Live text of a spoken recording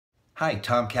Hi,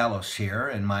 Tom Callos here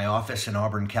in my office in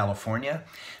Auburn, California.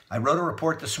 I wrote a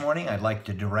report this morning I'd like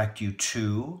to direct you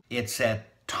to. It's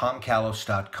at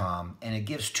tomcallos.com, and it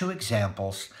gives two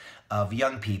examples of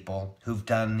young people who've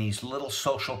done these little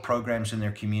social programs in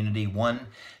their community. One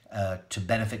to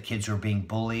benefit kids who are being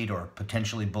bullied or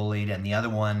potentially bullied, and the other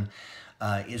one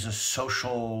is a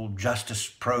social justice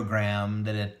program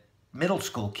that a middle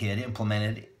school kid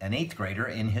implemented, an 8th grader,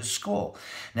 in his school.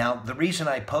 Now, the reason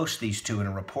I post these two in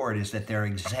a report is that they're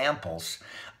examples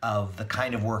of the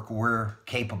kind of work we're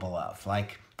capable of.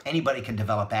 Like, anybody can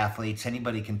develop athletes,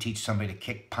 anybody can teach somebody to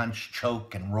kick, punch,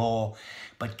 choke, and roll,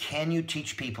 but can you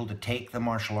teach people to take the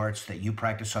martial arts that you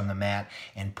practice on the mat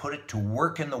and put it to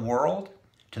work in the world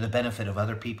to the benefit of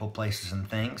other people, places, and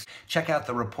things? Check out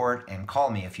the report and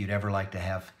call me if you'd ever like to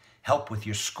have help with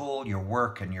your school, your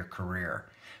work, and your career.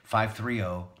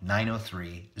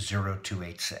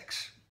 530-903-0286.